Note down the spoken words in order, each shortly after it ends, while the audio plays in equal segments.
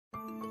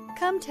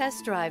Come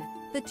test drive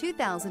the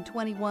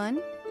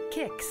 2021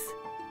 Kicks.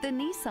 The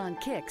Nissan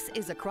Kicks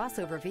is a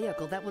crossover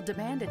vehicle that will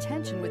demand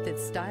attention with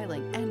its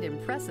styling and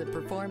impressive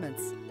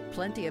performance.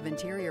 Plenty of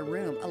interior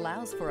room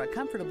allows for a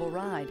comfortable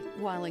ride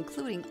while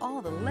including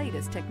all the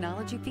latest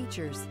technology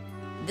features.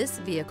 This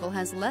vehicle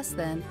has less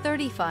than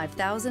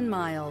 35,000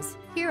 miles.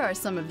 Here are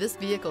some of this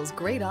vehicle's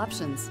great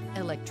options: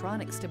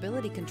 electronic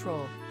stability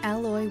control,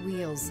 alloy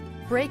wheels,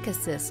 brake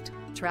assist,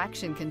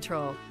 traction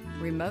control,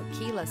 remote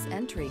keyless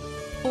entry,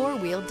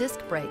 four-wheel disc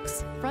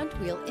brakes,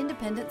 front-wheel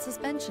independent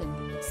suspension,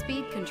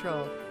 speed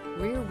control,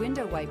 rear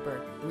window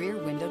wiper, rear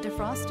window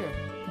defroster.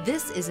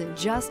 This isn't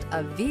just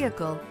a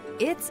vehicle,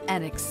 it's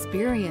an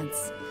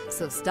experience.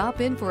 So stop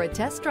in for a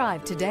test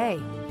drive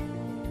today.